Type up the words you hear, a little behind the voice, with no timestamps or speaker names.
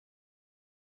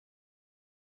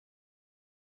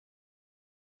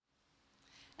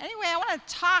Anyway, I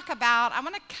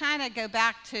want to kind of go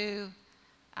back to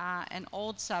an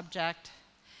old subject.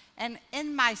 And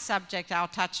in my subject, I'll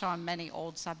touch on many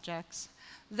old subjects.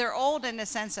 They're old in the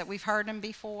sense that we've heard them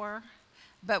before,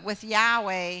 but with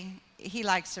Yahweh, he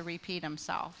likes to repeat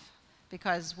himself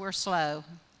because we're slow.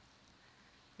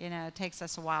 You know, it takes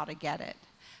us a while to get it.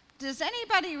 Does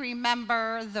anybody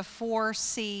remember the 4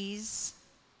 C's?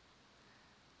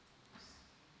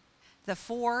 The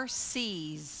 4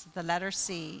 C's, the letter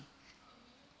C.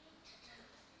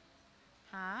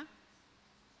 Huh?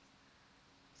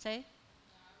 Say?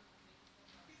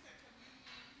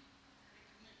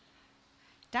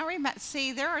 Don't remember.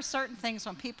 See, there are certain things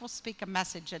when people speak a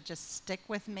message that just stick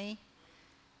with me.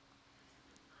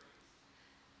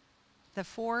 The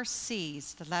 4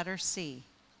 C's, the letter C.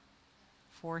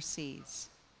 4 C's.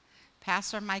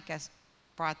 Pastor Micah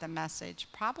brought the message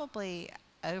probably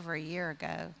over a year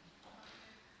ago.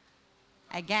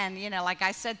 Again, you know, like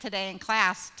I said today in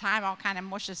class, time all kind of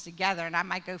mushes together, and I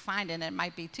might go find it, and it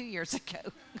might be 2 years ago.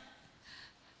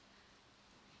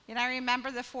 You know, remember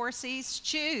the 4 C's?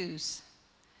 Choose,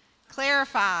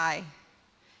 clarify,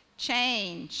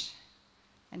 change,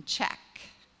 and check.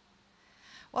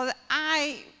 Well,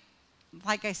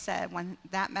 like I said, when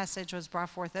that message was brought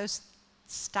forth, those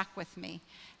stuck with me.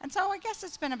 And so I guess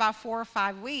it's been about 4 or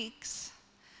 5 weeks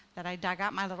that I dug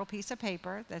out my little piece of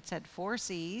paper that said 4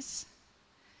 C's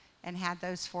and had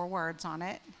those 4 words on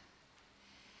it.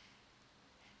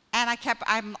 And I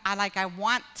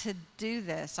want to do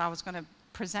this. I was going to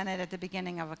present it at the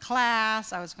beginning of a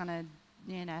class. I was going to,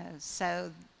 you know,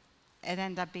 so it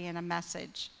ended up being a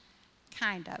message,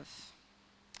 kind of.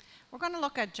 We're going to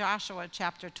look at Joshua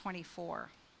chapter 24.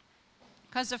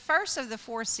 Because the first of the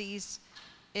 4 C's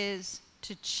is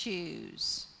to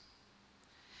choose.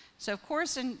 So, of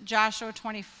course, in Joshua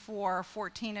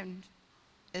 24:14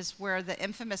 is where the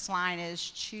infamous line is,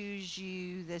 choose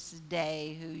you this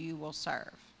day who you will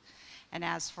serve. And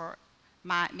as for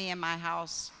me and my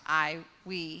house,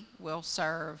 we will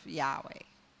serve Yahweh.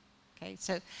 Okay,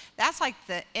 so that's like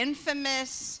the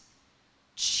infamous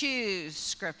choose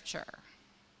scripture.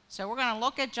 So we're going to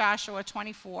look at Joshua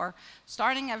 24,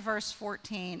 starting at verse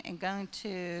 14 and going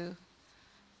to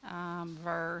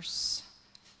verse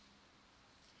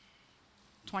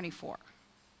 24.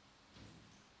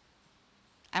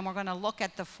 And we're going to look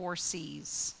at the 4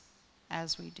 C's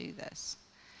as we do this.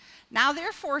 Now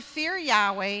therefore fear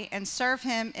Yahweh and serve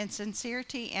him in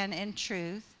sincerity and in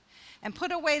truth, and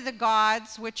put away the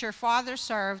gods which your fathers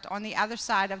served on the other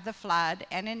side of the flood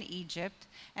and in Egypt,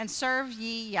 and serve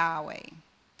ye Yahweh.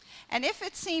 And if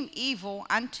it seem evil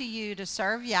unto you to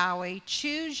serve Yahweh,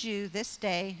 choose you this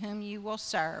day whom you will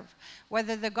serve,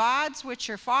 whether the gods which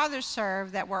your fathers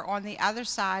served that were on the other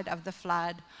side of the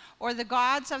flood, or the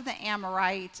gods of the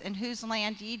Amorites in whose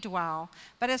land ye dwell.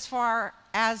 But as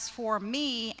for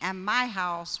me and my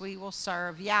house, we will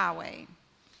serve Yahweh.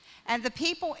 And the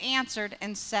people answered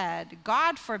and said,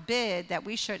 God forbid that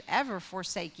we should ever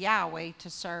forsake Yahweh to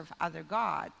serve other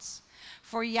gods.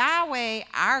 For Yahweh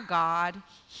our God,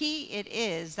 he it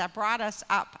is that brought us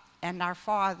up and our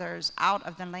fathers out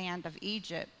of the land of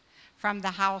Egypt from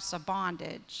the house of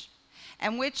bondage,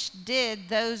 and which did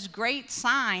those great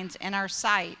signs in our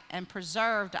sight, and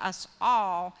preserved us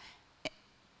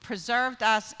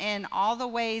in all the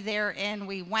way therein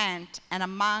we went, and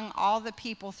among all the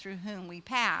people through whom we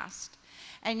passed.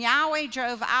 And Yahweh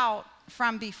drove out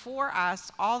from before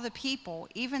us all the people,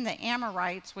 even the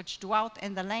Amorites which dwelt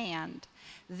in the land.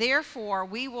 Therefore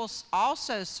we will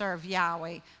also serve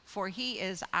Yahweh, for he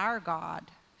is our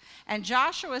God. And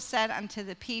Joshua said unto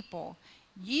the people,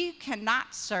 Ye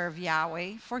cannot serve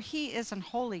Yahweh, for he is an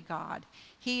holy God.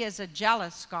 He is a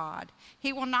jealous God.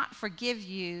 He will not forgive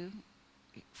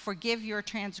your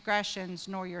transgressions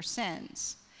nor your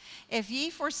sins. If ye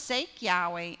forsake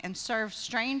Yahweh and serve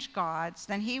strange gods,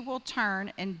 then he will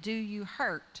turn and do you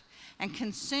hurt, and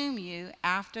consume you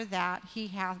after that he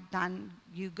hath done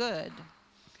you good.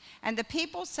 And the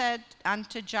people said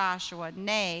unto Joshua,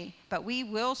 Nay, but we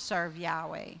will serve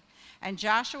Yahweh. And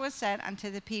Joshua said unto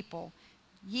the people,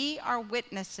 Ye are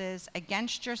witnesses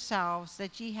against yourselves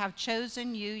that ye have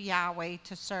chosen you Yahweh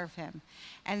to serve him.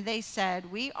 And they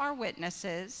said, We are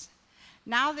witnesses.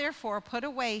 Now therefore put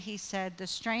away, he said, the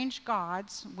strange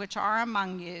gods which are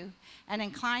among you, and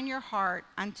incline your heart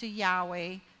unto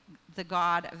Yahweh, the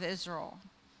God of Israel.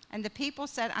 And the people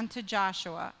said unto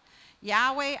Joshua,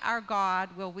 Yahweh our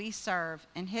God will we serve,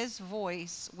 and his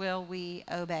voice will we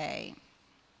obey.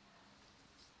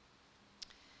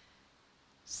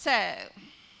 So,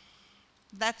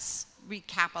 let's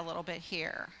recap a little bit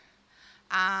here.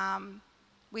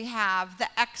 We have the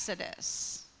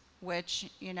Exodus. which,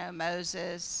 you know,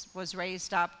 Moses was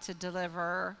raised up to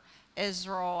deliver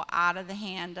Israel out of the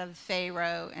hand of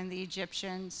Pharaoh and the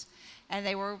Egyptians, and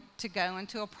they were to go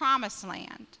into a promised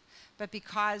land. But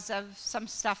because of some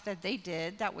stuff that they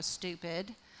did that was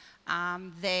stupid,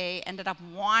 they ended up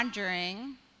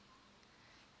wandering,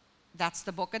 that's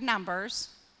the book of Numbers,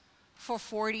 for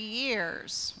 40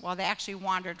 years. Well, they actually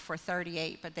wandered for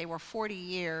 38, but they were 40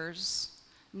 years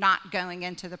not going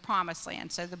into the promised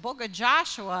land. So the book of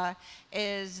Joshua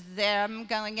is them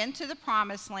going into the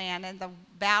promised land and the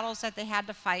battles that they had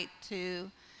to fight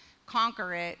to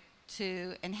conquer it,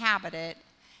 to inhabit it,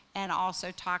 and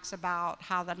also talks about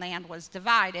how the land was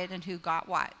divided and who got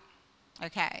what.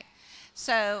 Okay,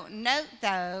 so note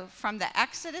though, from the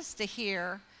Exodus to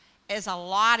here is a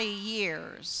lot of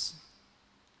years.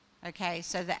 Okay,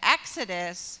 so the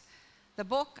Exodus, the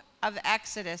book of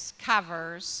Exodus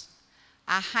covers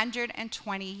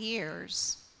 120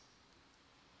 years.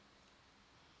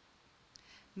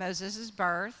 Moses'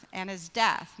 birth and his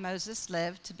death. Moses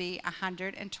lived to be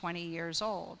 120 years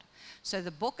old. So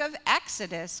the book of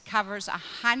Exodus covers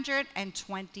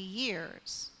 120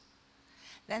 years.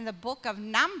 Then the book of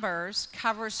Numbers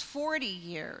covers 40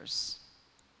 years.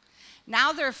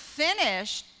 Now they're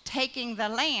finished taking the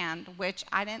land, which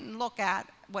I didn't look at,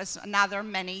 was another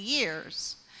many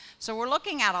years. So we're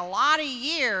looking at a lot of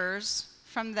years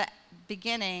from the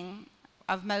beginning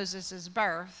of Moses'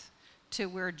 birth to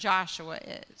where Joshua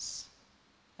is.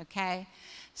 Okay?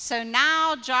 So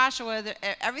now Joshua,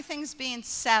 everything's being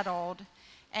settled,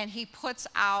 and he puts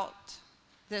out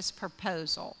this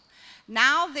proposal.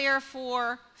 Now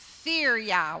therefore fear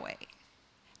Yahweh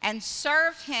and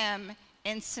serve him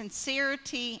in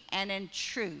sincerity and in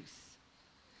truth,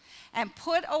 and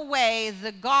put away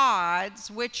the gods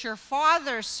which your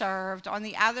fathers served on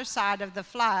the other side of the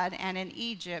flood and in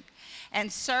Egypt,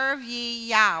 and serve ye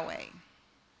Yahweh.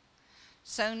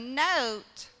 So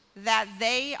note that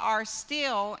they are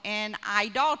still in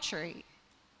idolatry.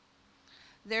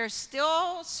 They're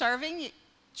still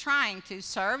trying to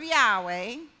serve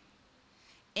Yahweh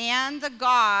and the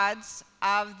gods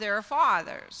of their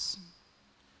fathers.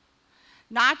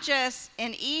 Not just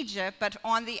in Egypt, but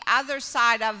on the other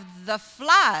side of the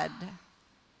flood.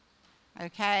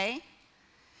 Okay?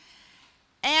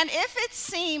 And if it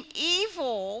seem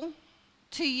evil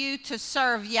to you to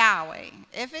serve Yahweh,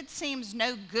 if it seems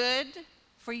no good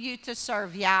for you to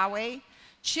serve Yahweh,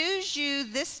 choose you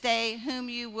this day whom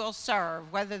you will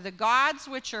serve, whether the gods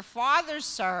which your fathers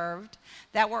served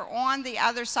that were on the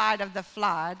other side of the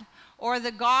flood, or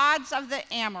the gods of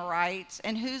the Amorites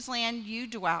in whose land you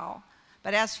dwell.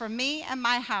 But as for me and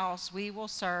my house, we will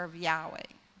serve Yahweh.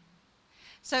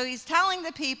 So he's telling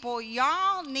the people,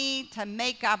 y'all need to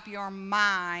make up your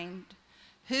mind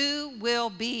who will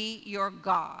be your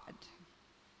God.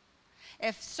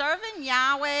 If serving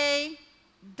Yahweh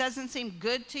doesn't seem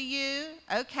good to you,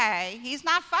 okay. He's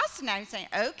not fussing at you, he's saying,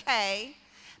 okay.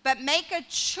 But make a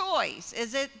choice.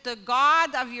 Is it the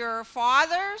God of your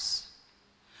fathers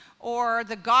or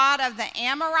the God of the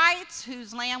Amorites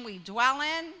whose land we dwell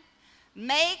in?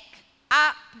 Make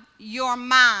up your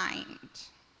mind.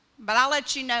 But I'll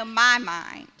let you know my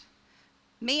mind.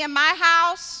 Me and my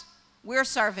house, we're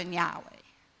serving Yahweh.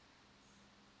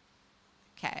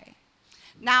 Okay.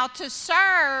 Now to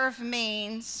serve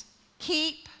means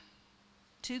keep,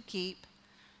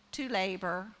 to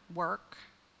labor, work,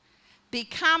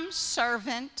 become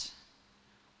servant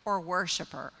or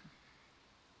worshiper.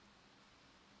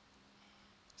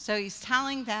 So he's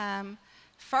telling them,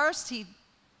 first he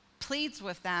pleads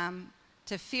with them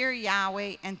to fear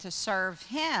Yahweh and to serve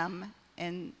him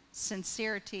in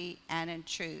sincerity and in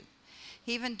truth.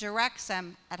 He even directs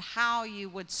them at how you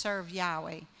would serve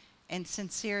Yahweh in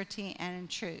sincerity and in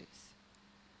truth.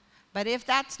 But if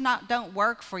that's don't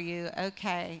work for you,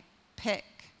 okay, pick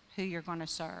who you're going to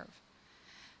serve.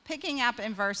 Picking up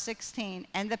in verse 16,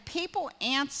 and the people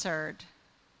answered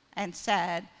and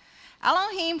said,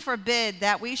 Elohim forbid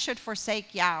that we should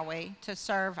forsake Yahweh to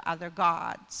serve other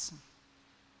gods.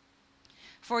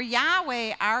 For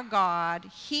Yahweh our God,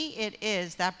 he it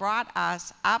is that brought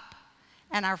us up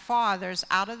and our fathers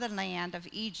out of the land of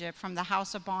Egypt from the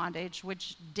house of bondage,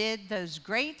 which did those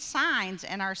great signs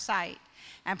in our sight,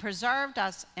 and preserved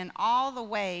us in all the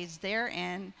ways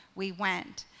therein we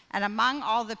went, and among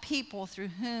all the people through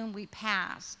whom we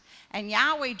passed. And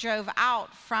Yahweh drove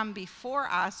out from before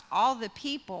us all the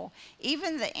people,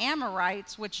 even the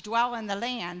Amorites which dwell in the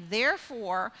land.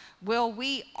 Therefore will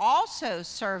we also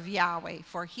serve Yahweh,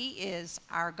 for he is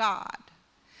our God.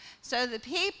 So the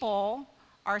people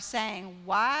are saying,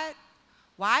 what?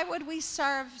 Why would we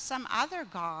serve some other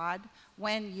God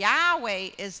when Yahweh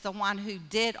is the one who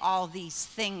did all these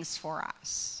things for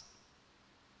us.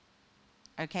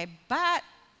 Okay, but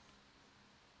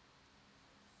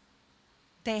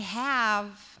they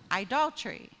have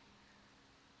idolatry.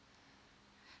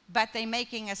 But they're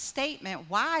making a statement,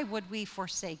 why would we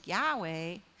forsake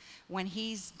Yahweh when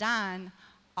he's done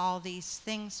all these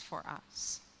things for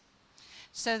us?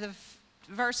 So the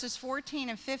verses 14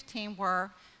 and 15 were,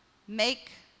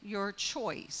 make your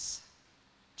choice.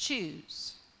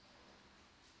 Choose.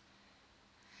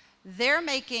 They're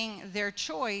making their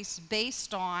choice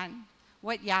based on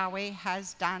what Yahweh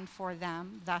has done for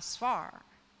them thus far.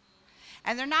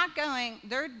 And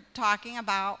they're talking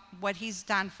about what he's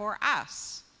done for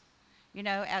us. You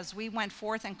know, as we went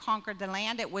forth and conquered the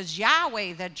land, it was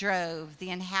Yahweh that drove the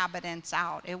inhabitants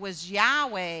out. It was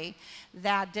Yahweh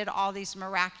that did all these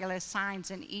miraculous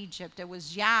signs in Egypt. It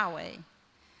was Yahweh.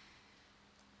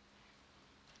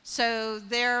 So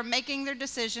they're making their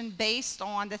decision based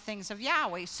on the things of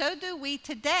Yahweh. So do we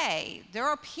today. There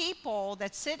are people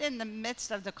that sit in the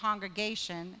midst of the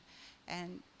congregation,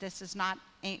 and this is not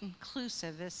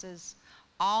inclusive, this is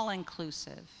all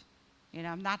inclusive. You know,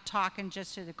 I'm not talking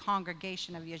just to the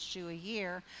congregation of Yahshua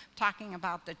here, I'm talking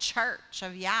about the church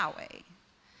of Yahweh,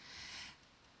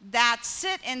 that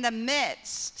sit in the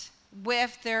midst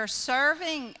with their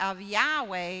serving of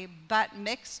Yahweh, but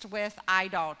mixed with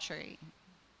idolatry.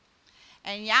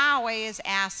 And Yahweh is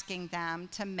asking them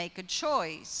to make a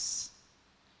choice.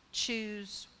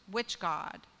 Choose which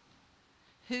God,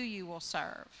 who you will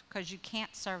serve, because you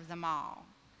can't serve them all.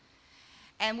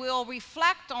 And we'll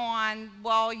reflect on,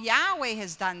 well, Yahweh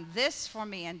has done this for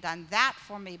me and done that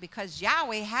for me, because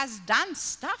Yahweh has done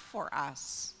stuff for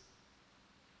us.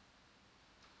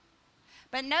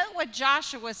 But note what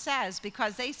Joshua says,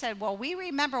 because they said, well, we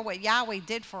remember what Yahweh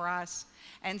did for us,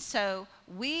 and so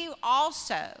we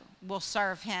also will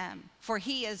serve him, for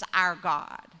he is our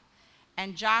God.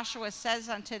 And Joshua says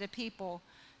unto the people,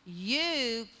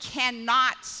 you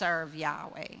cannot serve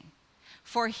Yahweh,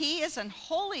 for he is an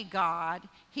holy God,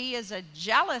 he is a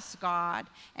jealous God,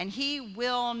 and he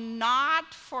will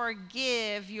not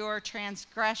forgive your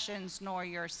transgressions nor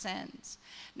your sins.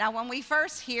 Now, when we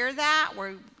first hear that,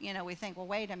 we think, well,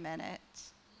 wait a minute.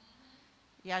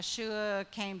 Yahshua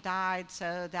came, died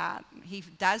so that he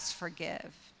does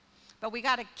forgive. But we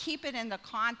got to keep it in the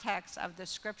context of the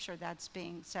scripture that's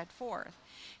being set forth.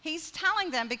 He's telling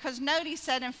them, because note he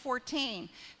said in 14,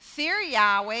 fear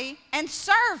Yahweh and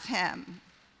serve him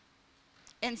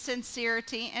in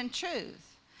sincerity and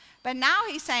truth. But now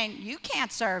he's saying, you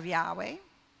can't serve Yahweh.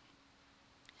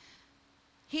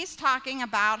 He's talking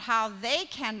about how they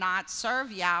cannot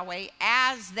serve Yahweh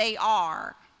as they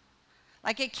are.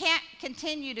 Like, it can't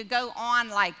continue to go on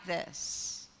like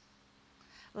this.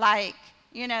 Like,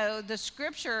 you know, the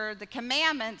scripture, the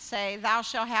commandments say, thou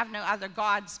shalt have no other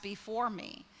gods before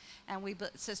me. And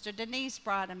Sister Denise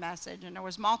brought a message, and there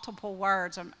was multiple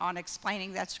words on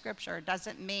explaining that scripture. It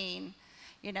doesn't mean,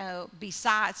 you know,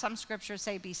 besides, some scriptures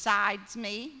say besides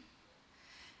me,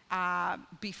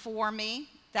 before me.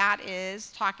 That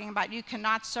is talking about you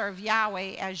cannot serve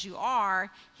Yahweh as you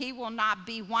are. He will not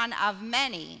be one of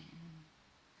many,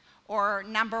 or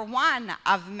number one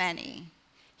of many.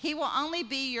 He will only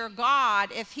be your God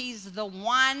if he's the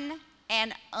one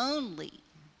and only.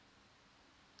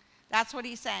 That's what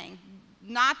he's saying.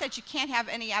 Not that you can't have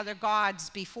any other gods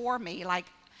before me. Like,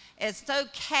 it's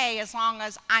okay as long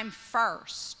as I'm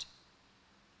first.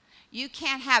 You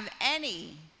can't have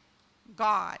any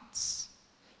gods.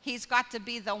 He's got to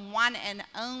be the one and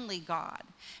only God.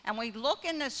 And we look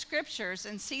in the scriptures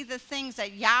and see the things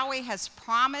that Yahweh has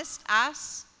promised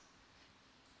us,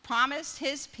 promised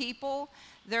his people.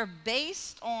 They're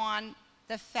based on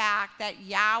the fact that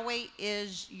Yahweh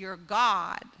is your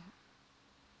God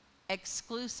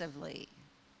exclusively.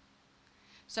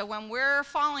 So when we're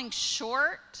falling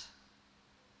short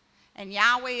and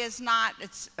Yahweh is not,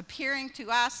 it's appearing to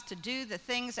us to do the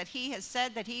things that he has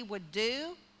said that he would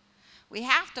do, we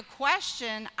have to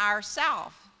question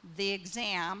ourselves, the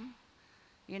exam,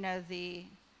 you know, the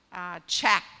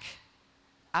check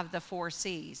of the 4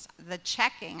 C's. The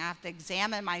checking, I have to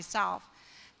examine myself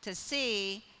to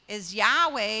see, is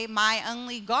Yahweh my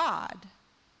only God?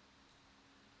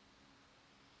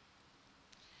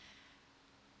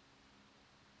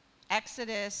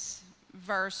 Exodus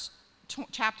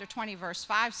chapter 20, verse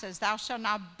 5 says, thou shalt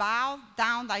not bow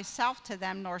down thyself to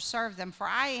them nor serve them, for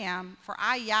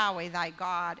I, Yahweh, thy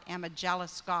God, am a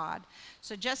jealous God.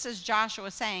 So just as Joshua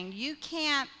was saying, you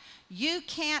can't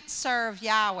serve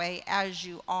Yahweh as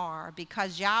you are,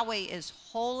 because Yahweh is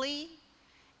holy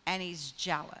and he's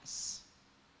jealous.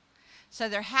 So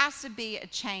there has to be a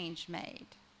change made.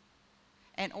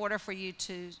 in order for you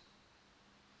to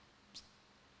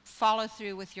follow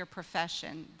through with your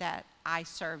profession that I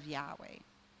serve Yahweh.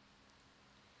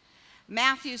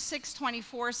 Matthew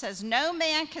 6:24 says, "No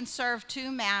man can serve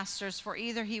two masters, for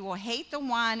either he will hate the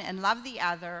one and love the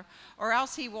other, or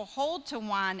else he will hold to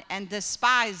one and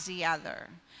despise the other.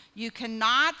 You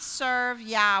cannot serve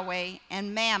Yahweh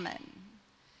and mammon."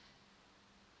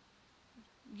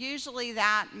 Usually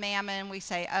that mammon, we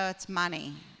say, oh, it's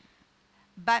money.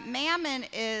 But mammon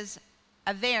is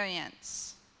a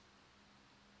variance,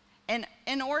 an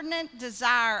inordinate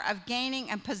desire of gaining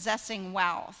and possessing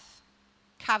wealth.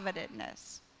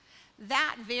 Covetousness.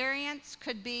 That variance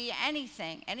could be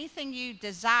anything you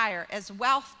desire as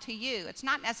wealth to you. It's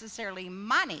not necessarily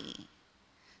money.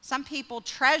 Some people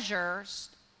treasure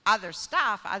other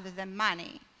stuff other than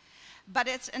money, but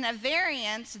it's a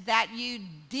variance that you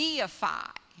deify.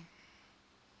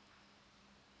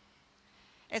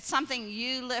 It's something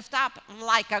you lift up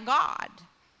like a god.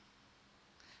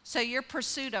 So your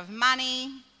pursuit of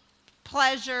money,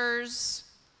 pleasures,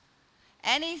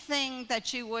 anything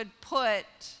that you would put,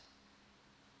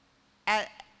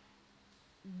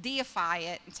 deify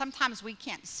it. And sometimes we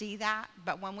can't see that,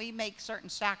 but when we make certain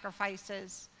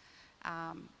sacrifices,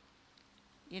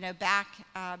 back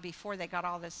before they got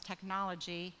all this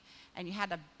technology, and you had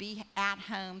to be at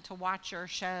home to watch your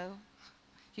show,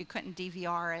 you couldn't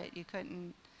DVR it, you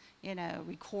couldn't,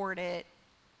 record it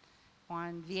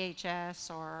on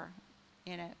VHS, or,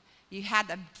 you had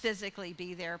to physically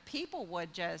be there. People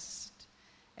would just,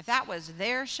 if that was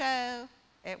their show,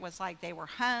 it was like they were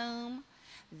home.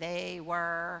 They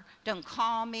were, don't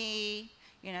call me.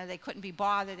 They couldn't be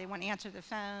bothered. They wouldn't answer the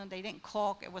phone. They didn't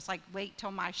cook. It was like, wait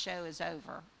till my show is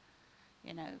over.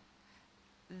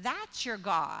 That's your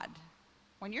God.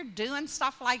 When you're doing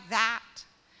stuff like that,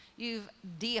 you've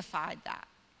deified that.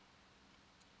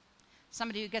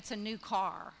 Somebody who gets a new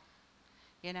car,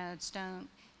 it's don't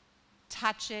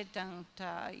touch it, don't,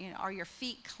 are your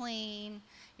feet clean?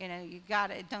 You got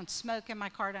it, don't smoke in my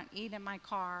car, don't eat in my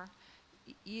car.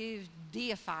 You've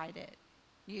deified it.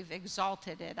 You've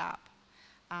exalted it up.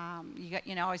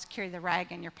 Always carry the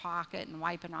rag in your pocket and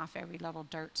wiping off every little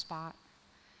dirt spot.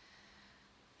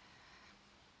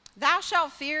 Thou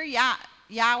shalt fear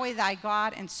Yahweh thy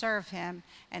God and serve him,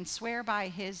 and swear by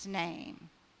his name.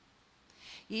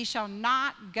 Ye shall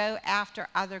not go after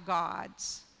other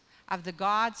gods, of the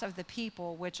gods of the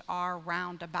people which are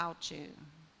round about you.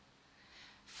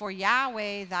 For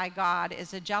Yahweh thy God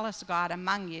is a jealous God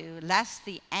among you, lest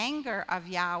the anger of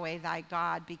Yahweh thy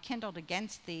God be kindled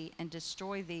against thee and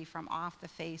destroy thee from off the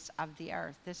face of the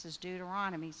earth. This is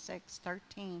Deuteronomy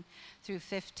 6:13 through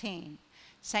 15.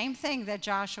 Same thing that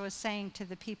Joshua is saying to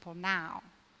the people now.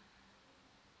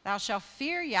 Thou shalt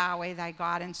fear Yahweh thy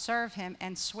God and serve him,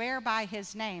 and swear by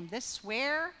his name. This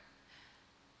swear,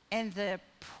 in the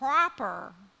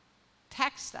proper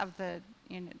text of the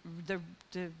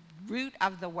root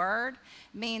of the word,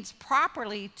 means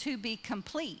properly to be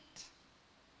complete.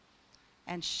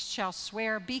 And shall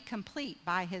swear, be complete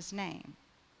by his name.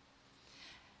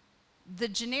 The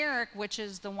generic, which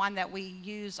is the one that we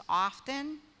use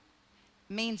often,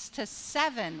 means to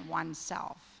seven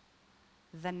oneself,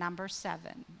 the number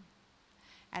 7.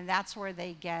 And that's where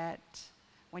they get,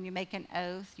 when you make an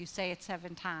oath, you say it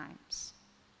 7 times.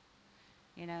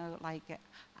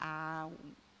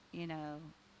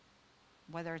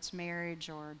 Whether it's marriage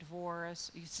or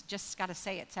divorce, you just got to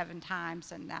say it 7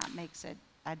 times, and that makes it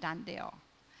a done deal.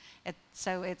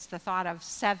 So it's the thought of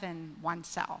 7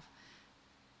 oneself.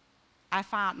 I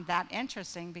found that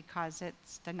interesting because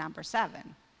it's the number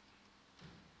 7.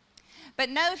 But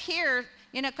note here,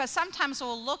 because sometimes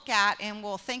we'll look at and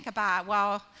we'll think about,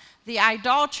 well, the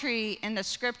idolatry in the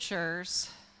scriptures,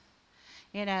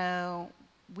 we know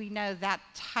that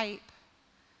type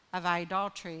of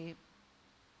idolatry,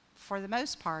 for the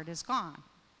most part, is gone.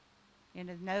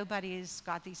 Nobody's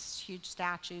got these huge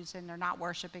statues, and they're not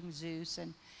worshiping Zeus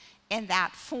and in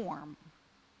that form,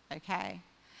 okay?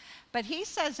 But he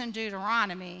says in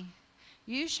Deuteronomy,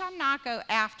 you shall not go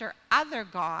after other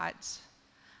gods,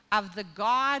 of the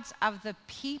gods of the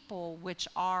people which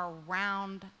are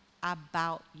round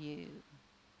about you.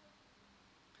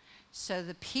 So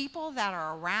the people that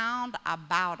are around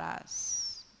about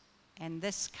us, in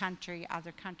this country,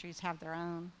 other countries have their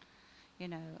own,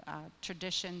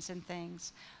 traditions and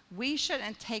things. We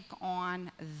shouldn't take on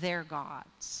their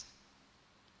gods.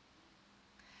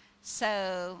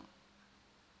 So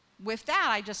with that,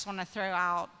 I just want to throw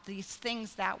out these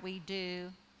things that we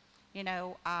do,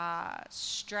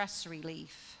 stress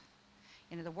relief.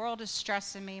 The world is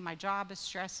stressing me, my job is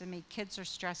stressing me, kids are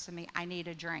stressing me, I need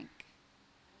a drink.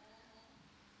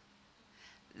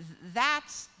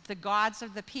 that's the gods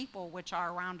of the people which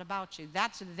are round about you.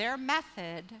 That's their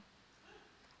method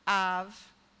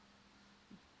of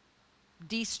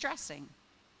de-stressing.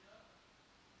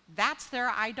 That's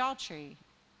their idolatry.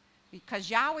 Because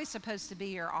Yahweh's supposed to be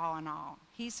your all in all.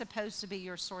 He's supposed to be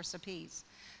your source of peace.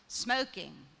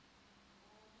 Smoking.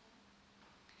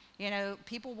 You know,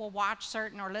 people will watch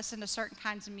certain or listen to certain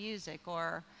kinds of music,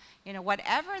 or, you know,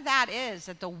 whatever that is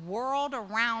that the world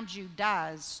around you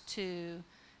does to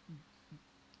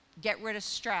get rid of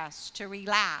stress, to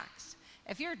relax.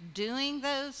 If you're doing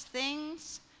those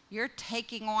things, you're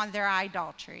taking on their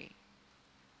idolatry.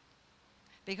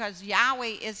 Because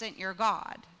Yahweh isn't your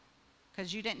God.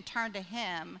 Because you didn't turn to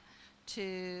him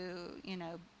to, you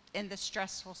know, in the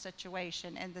stressful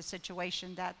situation, in the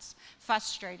situation that's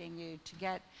frustrating you, to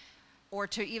get, or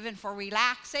to even for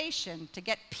relaxation, to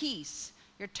get peace.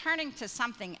 You're turning to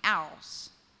something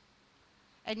else.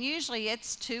 And usually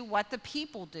it's to what the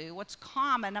people do, what's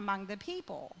common among the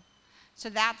people. So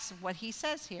that's what he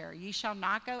says here. Ye shall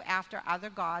not go after other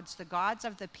gods, the gods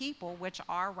of the people which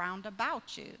are round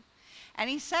about you. And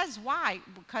he says why?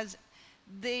 Because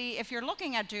if you're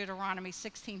looking at Deuteronomy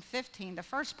 16:15, the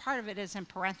first part of it is in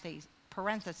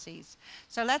parentheses.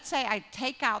 So let's say I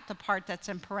take out the part that's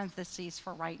in parentheses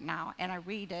for right now, and I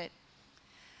read it.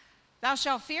 Thou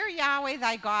shalt fear Yahweh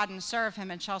thy God and serve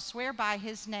him, and shall swear by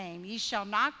his name. Ye shall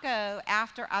not go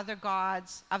after other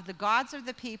gods of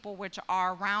the people which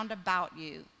are round about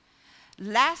you,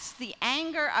 lest the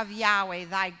anger of Yahweh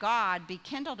thy God be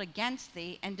kindled against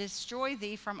thee, and destroy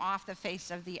thee from off the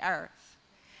face of the earth.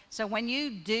 So when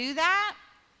you do that,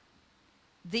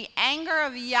 the anger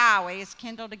of Yahweh is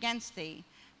kindled against thee.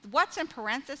 What's in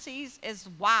parentheses is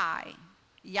why.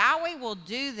 Yahweh will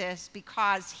do this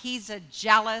because he's a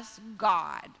jealous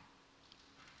God.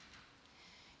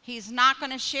 He's not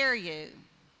going to share you.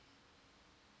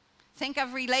 Think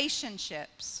of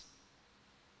relationships,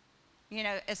 you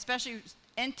know, especially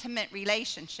intimate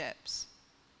relationships.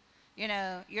 You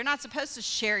know, you're not supposed to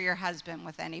share your husband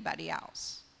with anybody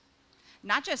else.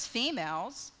 Not just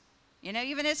females, you know,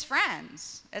 even his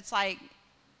friends. It's like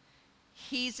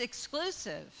he's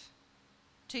exclusive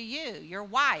to you. Your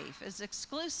wife is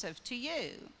exclusive to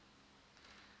you.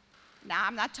 Now,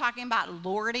 I'm not talking about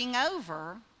lording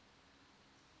over.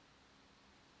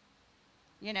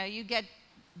 You know, you get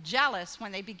jealous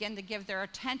when they begin to give their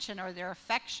attention or their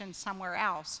affection somewhere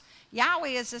else. Yahweh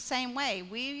is the same way.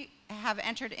 We have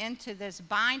entered into this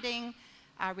binding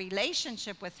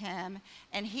relationship with him,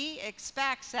 and he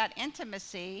expects that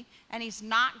intimacy, and he's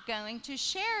not going to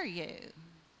share you.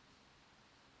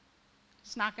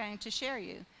 He's not going to share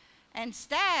you.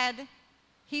 Instead,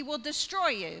 he will destroy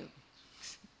you.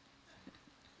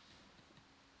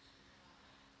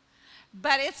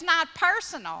 But it's not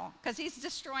personal, because he's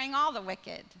destroying all the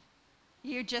wicked.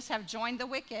 You just have joined the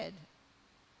wicked.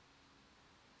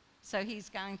 So he's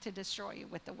going to destroy you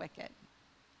with the wicked.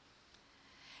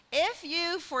 If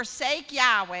you forsake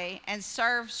Yahweh and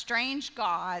serve strange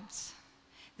gods,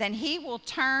 then he will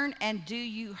turn and do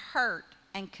you hurt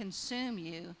and consume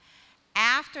you.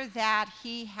 After that,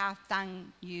 he hath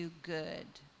done you good.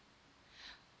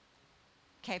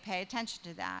 Okay, pay attention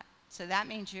to that. So that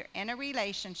means you're in a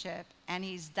relationship and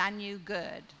he's done you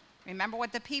good. Remember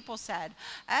what the people said.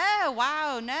 Oh,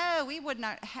 wow, no, we would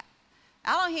not.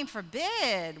 Elohim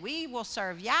forbid. We will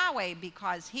serve Yahweh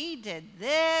because he did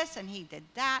this and he did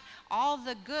that. All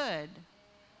the good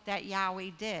that Yahweh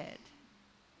did.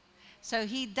 So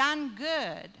he done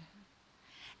good.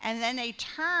 And then they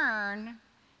turn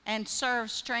and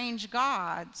serve strange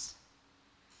gods.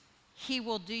 He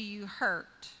will do you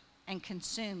hurt and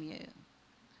consume you.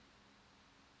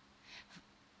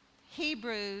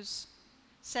 Hebrews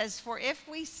says, for if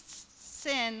we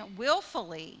sin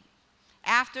willfully,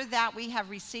 after that we have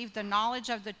received the knowledge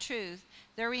of the truth,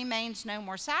 there remains no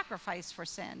more sacrifice for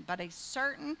sin, but a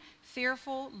certain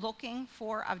fearful looking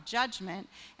for of judgment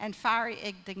and fiery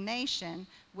indignation,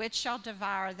 which shall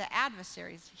devour the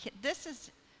adversaries. This is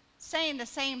saying the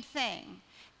same thing.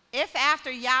 If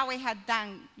after Yahweh had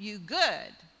done you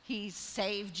good, he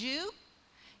saved you,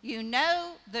 you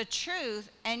know the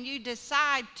truth, and you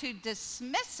decide to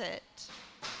dismiss it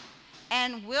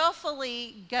and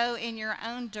willfully go in your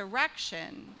own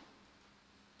direction,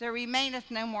 there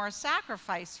remaineth no more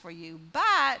sacrifice for you,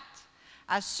 but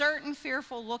a certain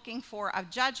fearful looking for of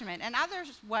judgment. In other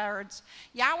words,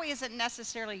 Yahweh isn't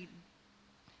necessarily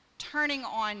turning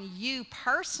on you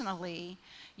personally.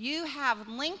 You have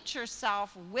linked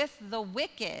yourself with the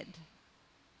wicked,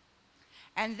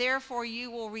 and therefore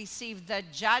you will receive the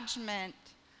judgment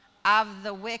of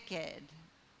the wicked.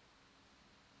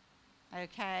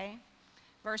 Okay?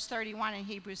 Verse 31 in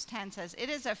Hebrews 10 says, "It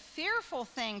is a fearful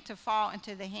thing to fall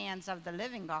into the hands of the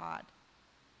living God."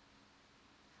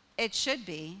 It should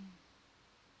be.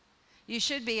 You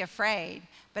should be afraid.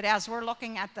 But as we're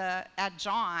looking at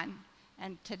John,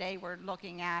 and today we're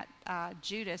looking at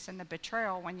Judas and the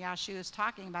betrayal, when Yahshua is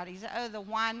talking about it, he said, "Oh, the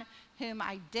one whom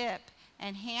I dip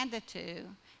and hand it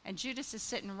to." And Judas is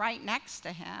sitting right next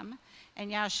to him,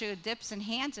 and Yahshua dips and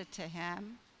hands it to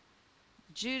him.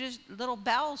 Judas, little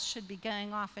bells should be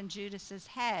going off in Judas's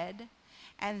head.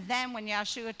 And then when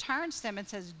Yahshua turns to him and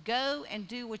says, "Go and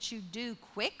do what you do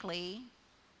quickly,"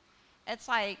 it's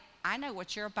like, I know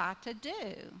what you're about to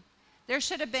do. There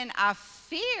should have been a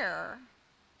fear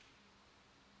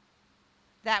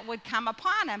that would come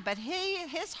upon him, but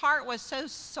his heart was so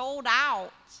sold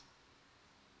out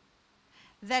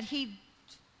that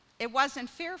it wasn't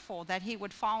fearful that he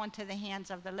would fall into the hands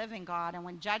of the living God. And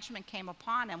when judgment came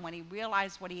upon him, when he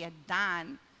realized what he had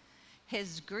done,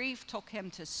 his grief took him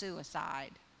to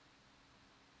suicide.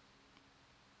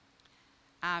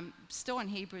 Still in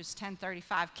Hebrews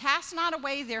 10:35, "Cast not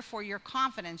away therefore your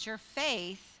confidence," your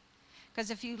faith,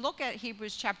 because if you look at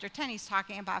Hebrews chapter 10, he's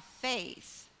talking about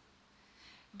faith.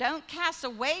 "Don't cast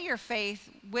away your faith,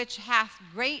 which hath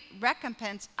great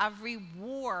recompense of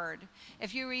reward."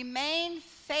 If you remain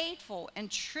faithful and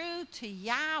true to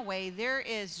Yahweh, there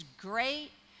is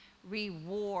great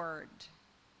reward.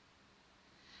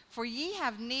 "For ye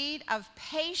have need of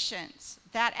patience,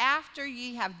 that after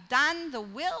ye have done the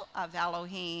will of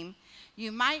Elohim,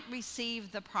 you might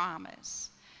receive the promise."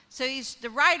 So the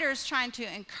writer is trying to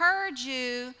encourage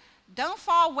you, don't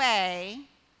fall away.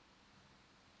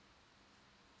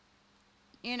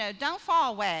 Don't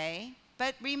fall away,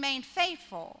 but remain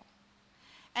faithful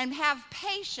and have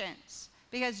patience,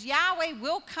 because Yahweh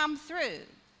will come through.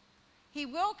 He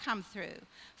will come through.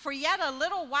 "For yet a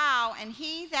little while, and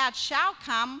he that shall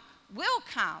come will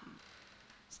come."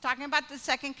 It's talking about the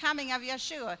second coming of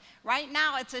Yahshua. Right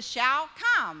now it's a shall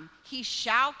come. He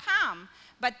shall come.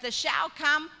 But the shall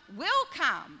come will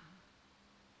come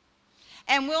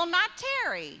and will not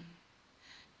tarry.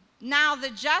 "Now the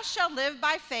just shall live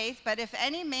by faith, but if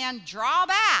any man draw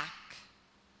back,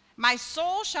 my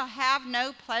soul shall have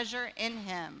no pleasure in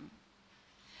him.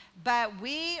 But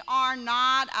we are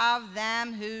not of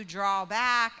them who draw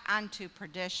back unto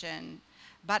perdition,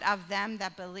 but of them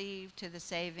that believe to the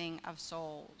saving of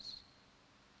souls."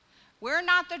 We're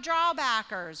not the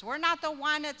drawbackers. We're not the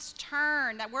one that's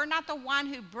turned. We're not the one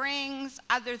who brings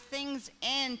other things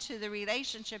into the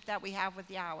relationship that we have with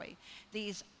Yahweh.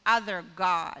 These other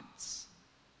gods.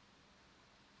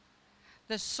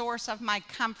 The source of my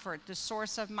comfort, the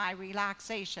source of my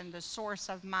relaxation, the source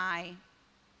of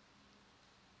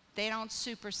they don't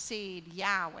supersede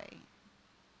Yahweh.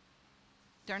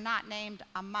 They're not named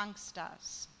amongst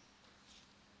us.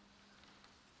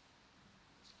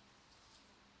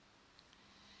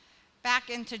 Back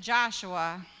into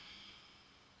Joshua,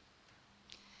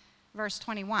 verse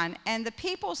 21. "And the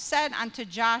people said unto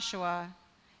Joshua,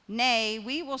 Nay,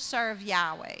 we will serve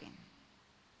Yahweh."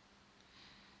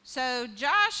 So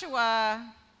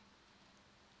Joshua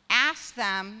asked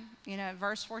them,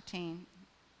 verse 14,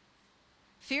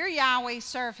 "Fear Yahweh,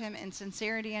 serve him in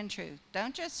sincerity and truth."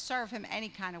 Don't just serve him any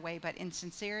kind of way, but in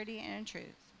sincerity and in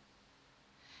truth.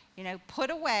 Put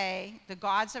away the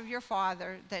gods of your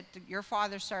father that your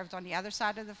father served on the other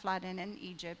side of the flood and in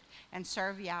Egypt, and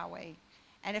serve Yahweh.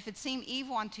 "And if it seem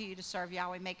evil unto you to serve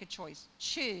Yahweh, make a choice.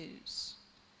 Choose."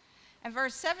 And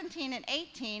verse 17 and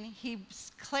 18,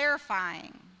 he's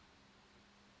clarifying.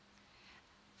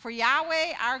 "For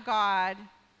Yahweh our God,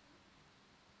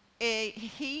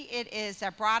 it is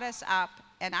that brought us up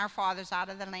and our fathers out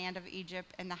of the land of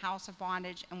Egypt and the house of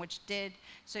bondage, and which did."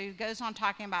 So he goes on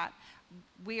talking about,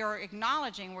 we are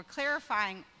acknowledging, we're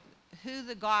clarifying who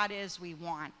the God is we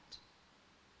want.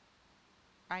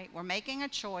 Right? We're making a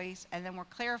choice, and then we're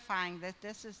clarifying that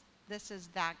this is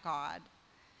that God.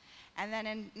 And then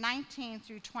in 19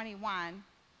 through 21,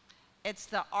 it's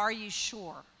the "Are you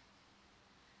sure?"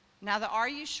 Now the "Are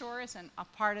you sure" isn't a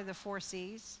part of the 4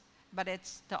 C's, but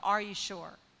it's the "Are you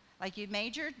sure?" Like, you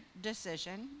made your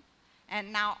decision,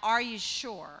 and now are you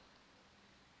sure?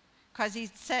 Because he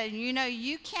said,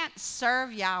 you can't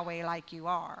serve Yahweh like you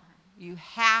are. You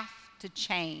have to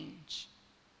change.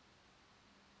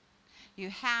 You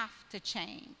have to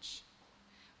change,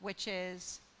 which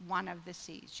is one of the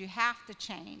C's. You have to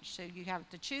change. So you have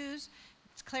to choose,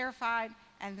 it's clarified,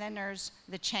 and then there's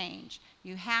the change.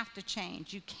 You have to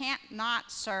change. You can't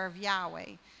not serve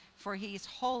Yahweh, for he's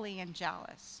holy and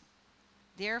jealous.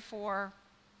 Therefore,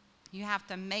 you have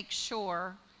to make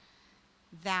sure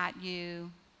that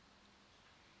you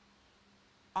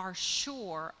are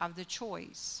sure of the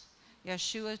choice.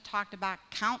 Yahshua talked about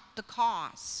count the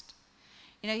cost.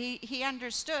 You know, he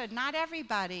understood not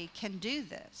everybody can do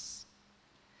this.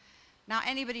 Now,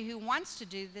 anybody who wants to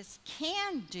do this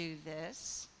can do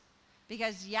this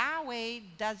because Yahweh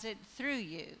does it through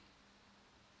you.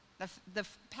 The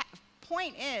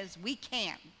point is, we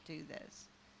can't do this.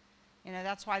 You know,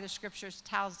 that's why the scriptures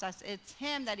tells us it's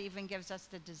him that even gives us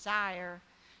the desire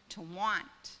to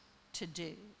want to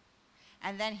do.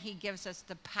 And then he gives us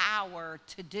the power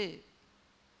to do.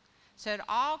 So it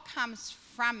all comes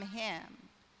from him.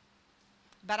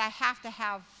 But I have to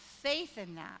have faith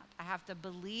in that. I have to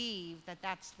believe that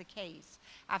that's the case.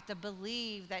 I have to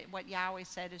believe that what Yahweh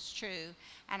said is true.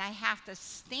 And I have to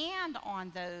stand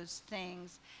on those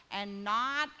things and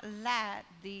not let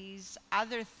these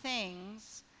other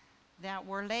things that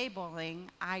we're labeling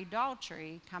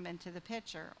idolatry come into the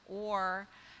picture. Or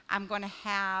I'm going to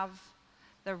have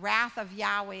the wrath of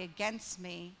Yahweh against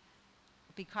me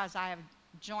because I have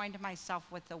joined myself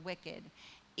with the wicked.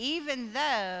 Even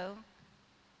though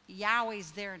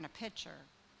Yahweh's there in the picture,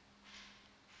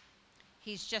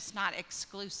 he's just not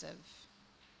exclusive.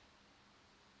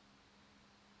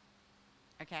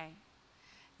 Okay?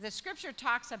 The scripture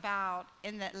talks about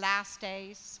in the last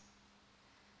days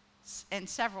in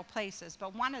several places,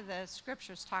 but one of the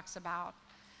scriptures talks about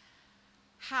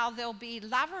how there'll be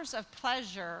lovers of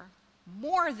pleasure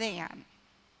more than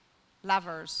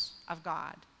lovers of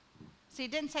God. See,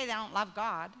 it didn't say they don't love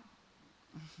God.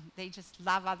 They just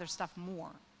love other stuff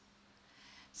more.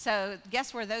 So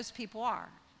guess where those people are?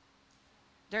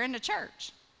 They're in the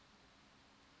church.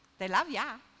 They love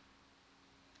Yah.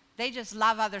 They just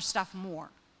love other stuff more.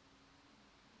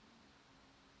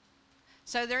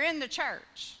 So they're in the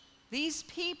church. These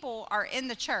people are in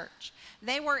the church.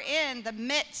 They were in the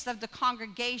midst of the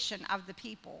congregation of the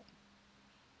people.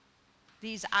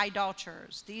 These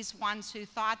idolaters, these ones who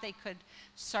thought they could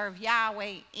serve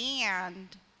Yahweh and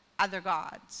other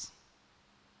gods.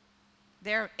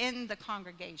 They're in the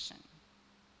congregation.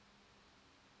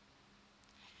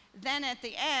 Then at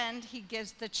the end, he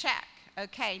gives the check.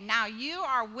 Okay, now you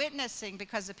are witnessing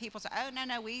because the people say, oh,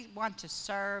 no, we want to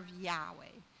serve Yahweh.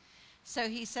 So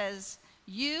he says,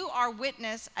 you are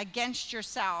witness against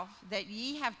yourself that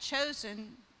ye have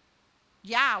chosen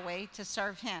Yahweh to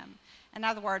serve him. In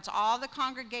other words, all the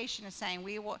congregation is saying,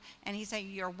 we will, and he's saying,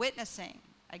 you're witnessing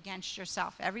against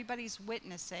yourself. Everybody's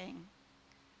witnessing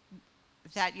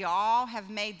that you all have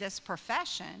made this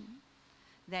profession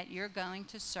that you're going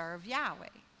to serve Yahweh.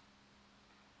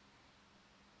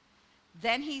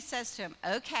 Then he says to him,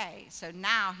 okay, so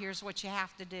now here's what you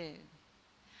have to do.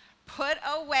 Put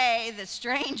away the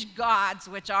strange gods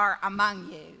which are among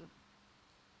you.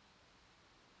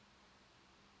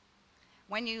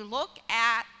 When you look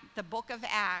at the book of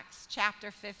Acts,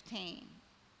 chapter 15,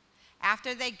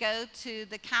 after they go to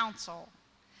the council,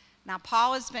 now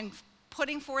Paul has been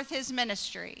putting forth his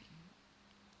ministry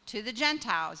to the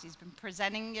Gentiles. He's been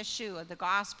presenting Yahshua, the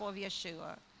gospel of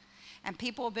Yahshua. And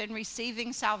people have been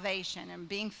receiving salvation and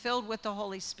being filled with the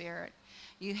Holy Spirit.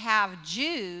 You have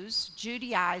Jews,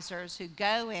 Judaizers, who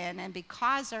go in, and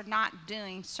because they're not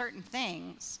doing certain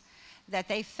things that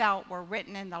they felt were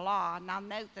written in the law. Now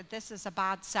note that this is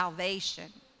about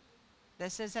salvation.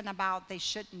 This isn't about they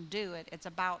shouldn't do it. It's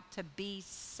about to be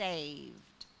saved.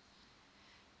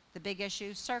 The big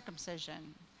issue is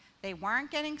circumcision. They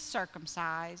weren't getting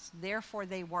circumcised, therefore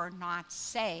they were not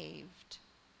saved.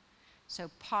 So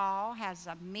Paul has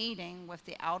a meeting with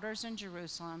the elders in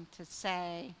Jerusalem to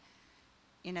say,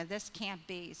 you know, this can't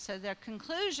be. So their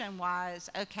conclusion was,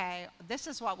 okay, this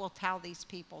is what we'll tell these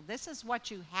people. This is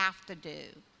what you have to do.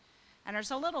 And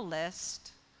there's a little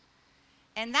list.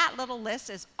 And that little list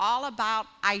is all about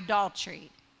idolatry.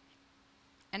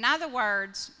 In other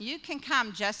words, you can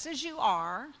come just as you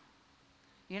are.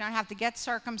 You don't have to get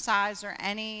circumcised or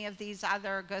any of these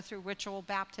other, go through ritual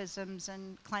baptisms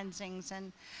and cleansings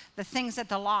and the things that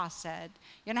the law said.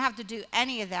 You don't have to do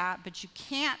any of that, but you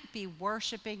can't be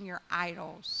worshiping your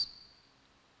idols.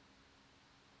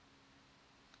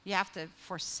 You have to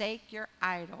forsake your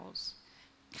idols,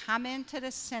 come into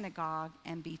the synagogue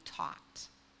and be taught.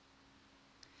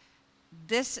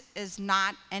 This is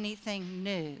not anything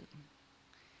new.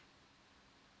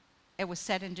 It was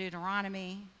said in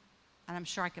Deuteronomy, and I'm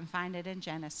sure I can find it in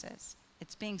Genesis.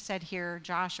 It's being said here,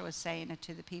 Joshua is saying it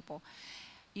to the people.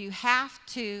 You have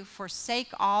to forsake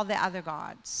all the other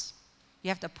gods. You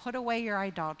have to put away your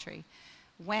idolatry.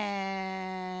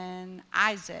 When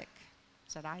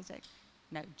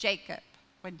Jacob,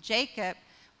 when Jacob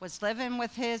was living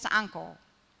with his uncle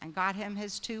and got him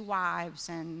his 2 wives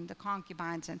and the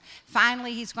concubines, and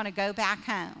finally he's going to go back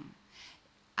home.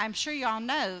 I'm sure y'all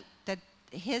know that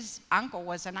his uncle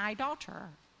was an idolater.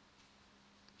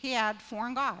 He had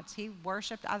foreign gods. He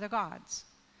worshiped other gods.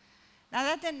 Now,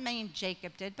 that didn't mean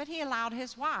Jacob did, but he allowed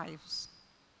his wives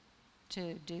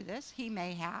to do this. He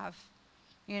may have,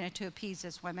 to appease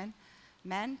his women.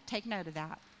 Men, take note of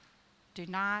that. Do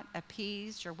not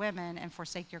appease your women and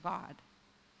forsake your God.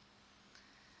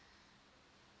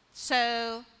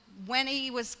 So when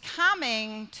he was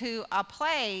coming to a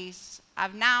place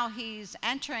of now he's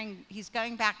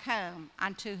going back home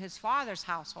unto his father's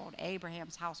household,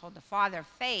 Abraham's household, the father of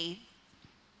faith,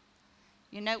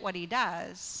 you note what he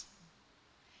does.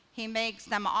 He makes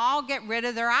them all get rid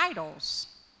of their idols.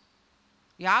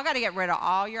 Y'all got to get rid of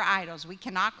all your idols. We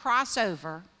cannot cross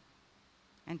over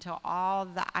until all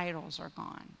the idols are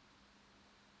gone.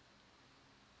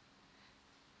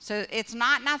 So it's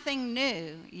not nothing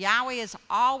new. Yahweh has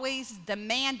always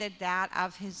demanded that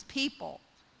of his people.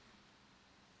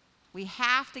 We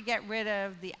have to get rid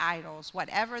of the idols,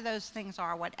 whatever those things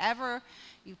are, whatever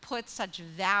you put such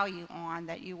value on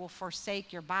that you will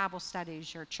forsake your Bible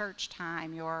studies, your church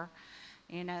time, your,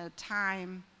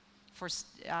 time for,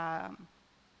 to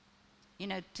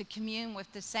commune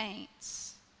with the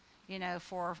saints,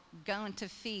 for going to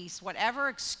feasts, whatever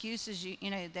excuses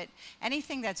that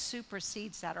anything that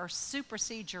supersedes that or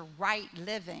supersedes your right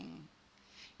living,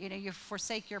 you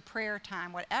forsake your prayer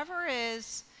time, whatever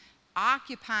is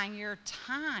occupying your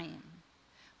time,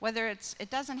 whether it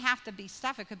doesn't have to be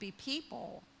stuff, it could be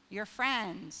people, your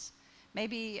friends,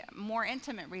 maybe more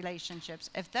intimate relationships.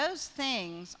 If those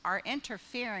things are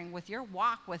interfering with your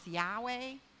walk with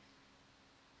Yahweh,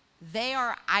 they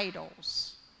are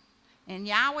idols. And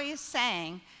Yahweh is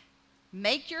saying,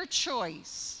 make your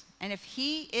choice. And if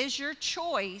he is your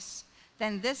choice,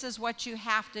 then this is what you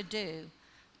have to do.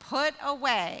 Put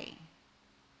away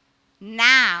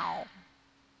now.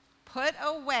 Put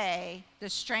away the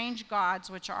strange gods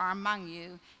which are among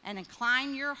you, and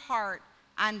incline your heart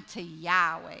unto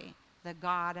Yahweh, the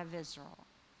God of Israel.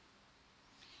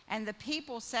 And the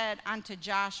people said unto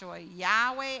Joshua,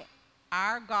 Yahweh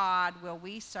our God will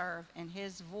we serve, and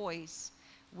his voice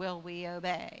will we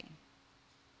obey.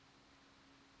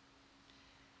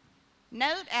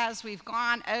 Note as we've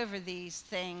gone over these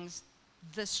things,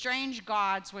 the strange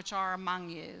gods which are among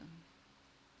you.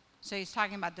 So he's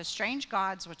talking about the strange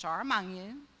gods which are among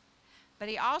you, but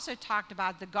he also talked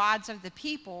about the gods of the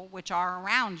people which are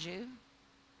around you,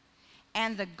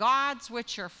 and the gods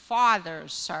which your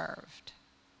fathers served.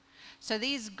 So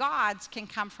these gods can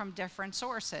come from different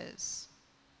sources.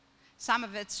 Some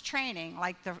of it's training,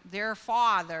 like their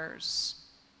fathers,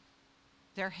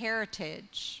 their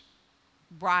heritage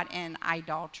brought in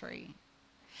idolatry.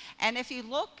 And if you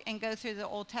look and go through the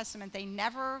Old Testament, they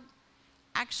never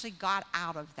actually got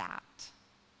out of that.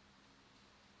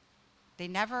 They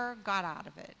never got out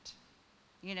of it.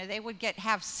 They would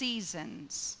have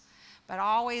seasons, but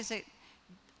always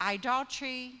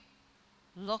idolatry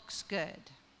looks good.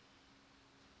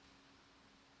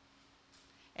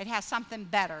 It has something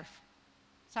better.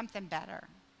 Something better.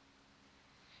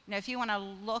 If you want to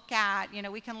look at,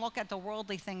 we can look at the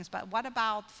worldly things, but what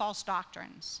about false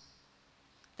doctrines?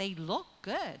 They look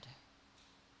good.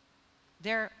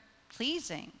 They're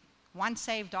pleasing. Once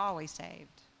saved, always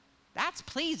saved. That's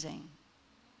pleasing.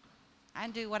 I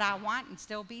can do what I want and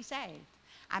still be saved.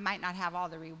 I might not have all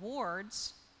the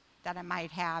rewards that I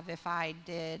might have if I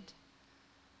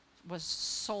was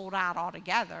sold out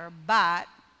altogether, but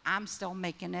I'm still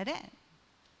making it in.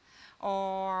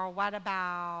 Or what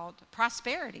about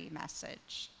prosperity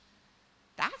message?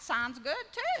 That sounds good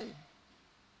too.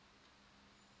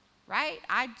 Right?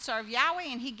 I serve Yahweh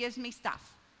and he gives me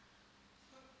stuff.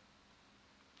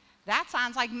 That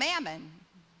sounds like mammon.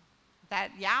 That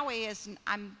Yahweh is,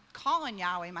 I'm calling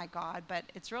Yahweh my God, but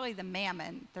it's really the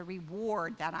mammon, the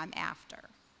reward that I'm after.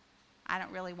 I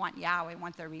don't really want Yahweh, I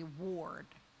want the reward.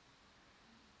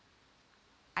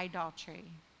 Idolatry.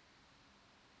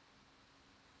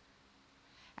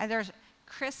 And there's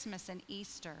Christmas and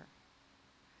Easter.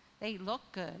 They look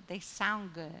good. They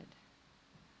sound good.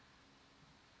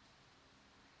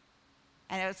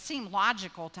 And it would seem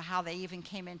logical to how they even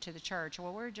came into the church.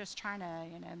 Well, we're just trying to,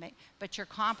 but you're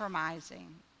compromising.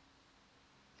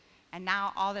 And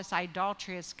now all this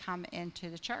idolatry has come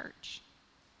into the church.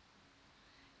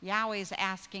 Yahweh is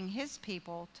asking his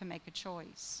people to make a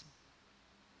choice.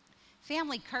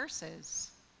 Family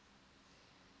curses.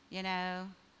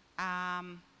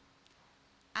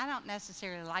 I don't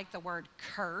necessarily like the word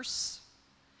curse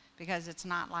because it's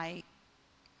not like,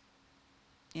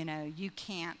 you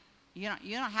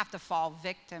don't have to fall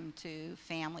victim to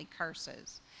family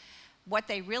curses. What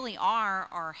they really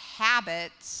are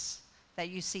habits that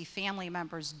you see family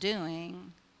members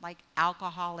doing, like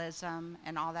alcoholism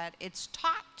and all that, it's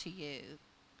taught to you.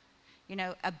 You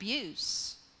know,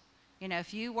 abuse. You know,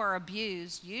 if you were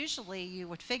abused, usually you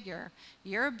would figure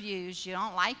you're abused, you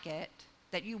don't like it,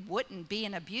 that you wouldn't be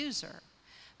an abuser.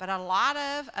 But a lot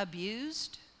of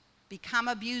abused become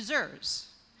abusers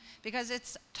because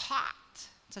it's taught.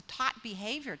 It's a taught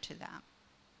behavior to them.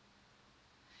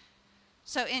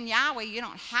 So in Yahweh, you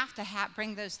don't have to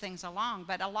bring those things along,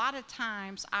 but a lot of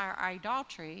times our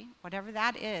idolatry, whatever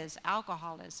that is,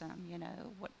 alcoholism, you know,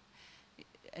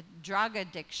 drug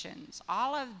addictions,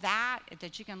 all of that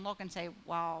you can look and say,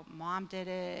 well, mom did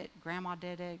it, grandma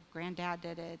did it, granddad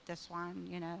did it, this one,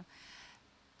 you know.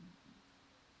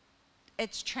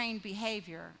 It's trained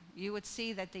behavior. You would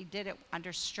see that they did it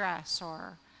under stress,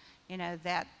 or, you know,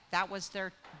 that was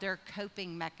their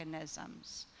coping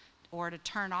mechanisms, or to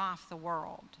turn off the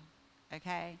world,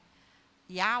 okay?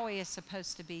 Yahweh is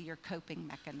supposed to be your coping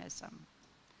mechanism.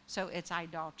 So it's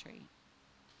idolatry.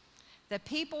 The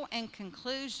people in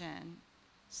conclusion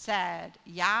said,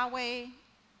 Yahweh,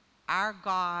 our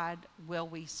God, will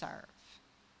we serve,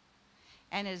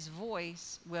 and his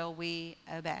voice will we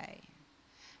obey.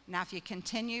 Now, if you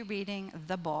continue reading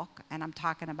the book, and I'm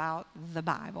talking about the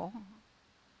Bible,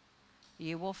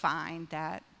 you will find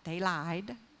that they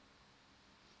lied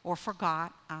or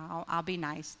forgot. I'll be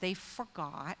nice. They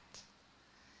forgot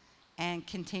and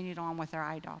continued on with their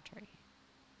idolatry.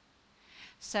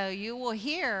 So you will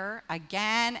hear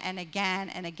again and again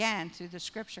and again through the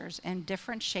scriptures in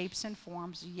different shapes and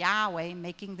forms Yahweh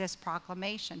making this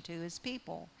proclamation to his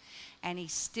people. And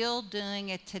he's still doing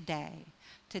it today.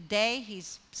 Today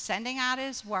he's sending out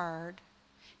his word.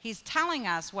 He's telling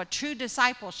us what true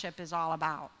discipleship is all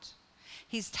about.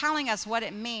 He's telling us what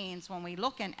it means when we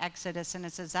look in Exodus and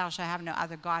it says, thou shalt have no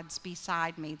other gods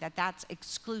beside me, that's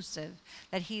exclusive,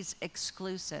 that he's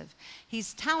exclusive.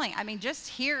 He's telling, I mean, just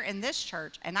here in this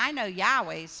church, and I know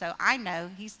Yahweh, so I know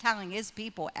he's telling his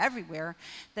people everywhere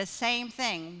the same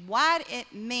thing, what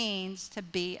it means to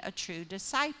be a true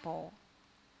disciple.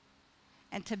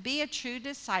 And to be a true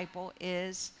disciple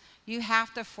is you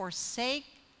have to forsake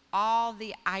all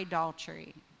the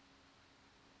idolatry,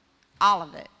 all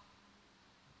of it,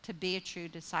 to be a true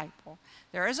disciple.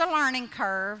 There is a learning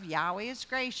curve. Yahweh is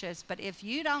gracious, but if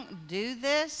you don't do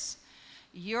this,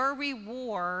 your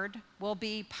reward will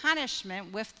be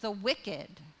punishment with the wicked.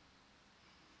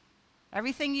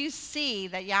 Everything you see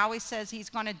that Yahweh says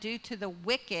he's going to do to the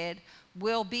wicked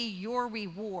will be your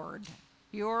reward.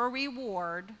 Your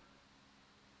reward,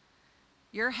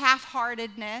 your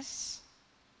half-heartedness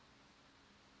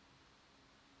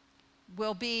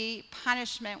will be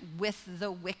punishment with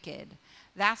the wicked.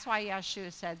 That's why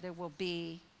Yahshua said there will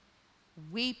be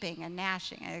weeping and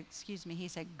gnashing. He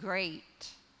said great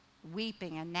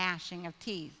weeping and gnashing of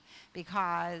teeth,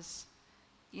 because,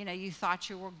 you know, you thought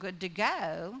you were good to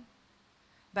go,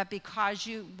 but because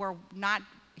you were not,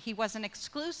 he wasn't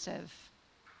exclusive,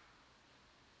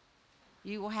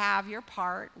 you will have your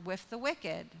part with the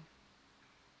wicked.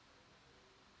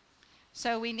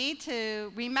 So we need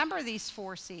to remember these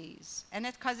 4 C's, and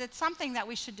it's because it's something that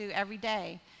we should do every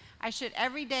day. I should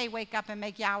every day wake up and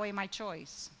make Yahweh my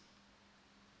choice.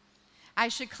 I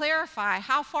should clarify,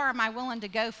 how far am I willing to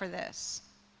go for this?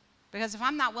 Because if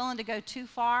I'm not willing to go too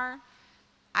far,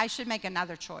 I should make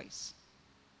another choice.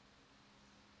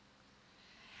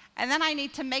 And then I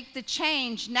need to make the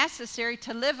change necessary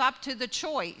to live up to the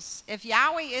choice. If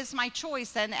Yahweh is my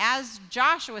choice, then as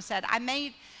Joshua said, I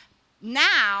made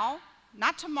now,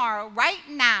 not tomorrow, right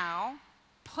now,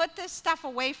 put this stuff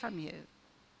away from you.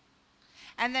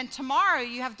 And then tomorrow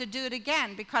you have to do it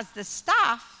again, because the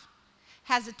stuff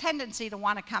has a tendency to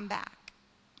want to come back.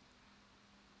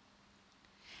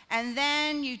 And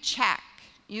then you check.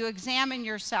 You examine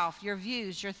yourself, your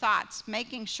views, your thoughts,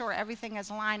 making sure everything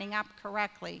is lining up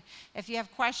correctly. If you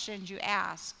have questions, you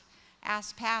ask.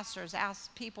 Ask pastors,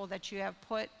 ask people that you have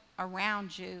put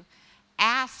around you.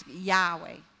 Ask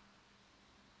Yahweh.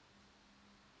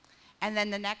 And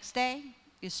then the next day,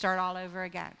 you start all over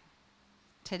again.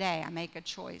 Today, I make a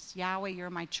choice. Yahweh,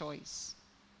 you're my choice.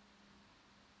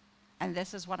 And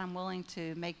this is what I'm willing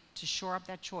to make to shore up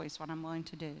that choice, what I'm willing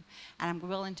to do. And I'm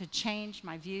willing to change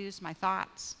my views, my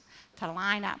thoughts, to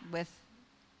line up with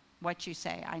what you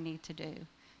say I need to do.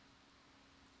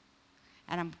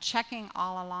 And I'm checking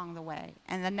all along the way.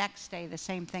 And the next day, the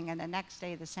same thing. And the next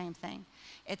day, the same thing.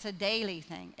 It's a daily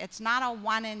thing. It's not a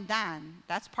one and done.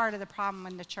 That's part of the problem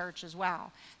in the church as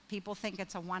well. People think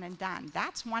it's a one and done.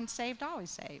 That's once saved, always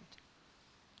saved.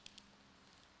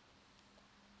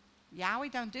 Yahweh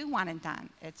don't do one and done.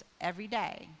 It's every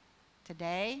day.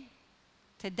 Today,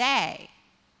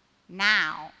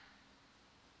 now,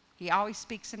 He always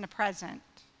speaks in the present.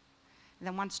 And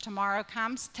then once tomorrow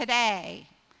comes, today,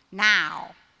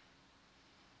 now.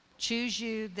 Choose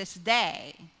you this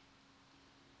day.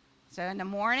 So in the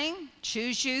morning,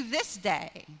 choose you this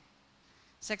day.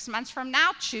 6 months from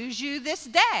now, choose you this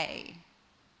day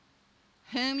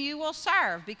whom you will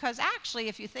serve. Because actually,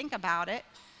 if you think about it,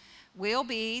 we'll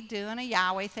be doing a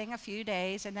Yahweh thing a few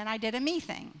days, and then I did a me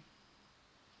thing.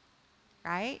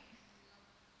 Right?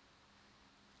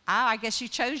 Oh, I guess you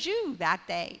chose you that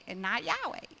day and not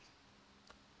Yahweh.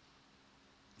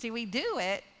 See, we do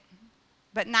it,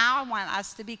 but now I want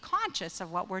us to be conscious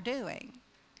of what we're doing.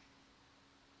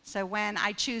 So when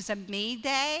I choose a me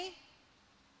day,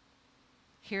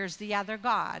 here's the other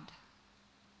God,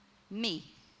 me.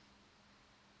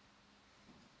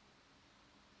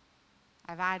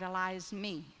 I've idolized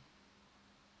me.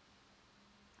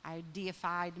 I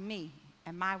deified me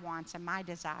and my wants and my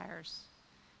desires.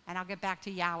 And I'll get back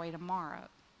to Yahweh tomorrow.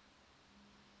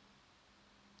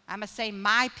 I'm going to say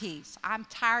my piece. I'm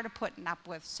tired of putting up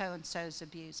with so-and-so's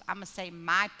abuse. I'm going to say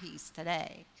my piece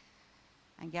today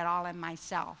and get all in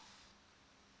myself.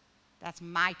 That's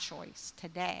my choice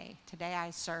today. Today I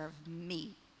serve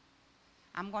me.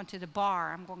 I'm going to the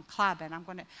bar. I'm going clubbing.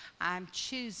 I'm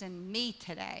choosing me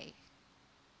today.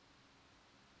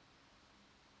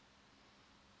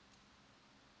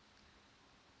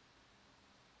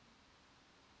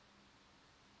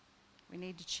 We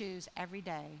need to choose every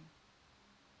day.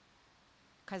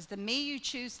 Because the me you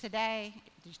choose today,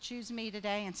 you choose me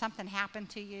today and something happened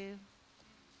to you,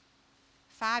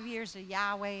 5 years of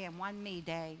Yahweh and 1 me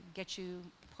day get you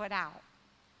put out.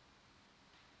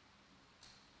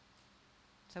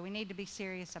 So we need to be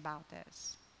serious about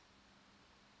this.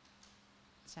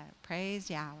 So praise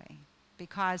Yahweh,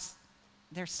 because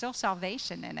there's still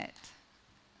salvation in it.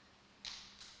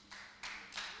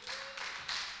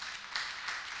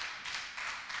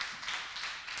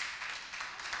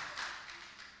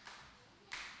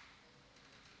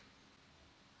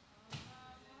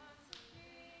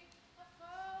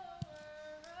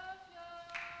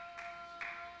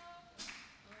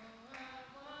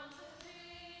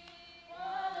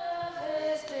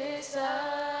 Desire.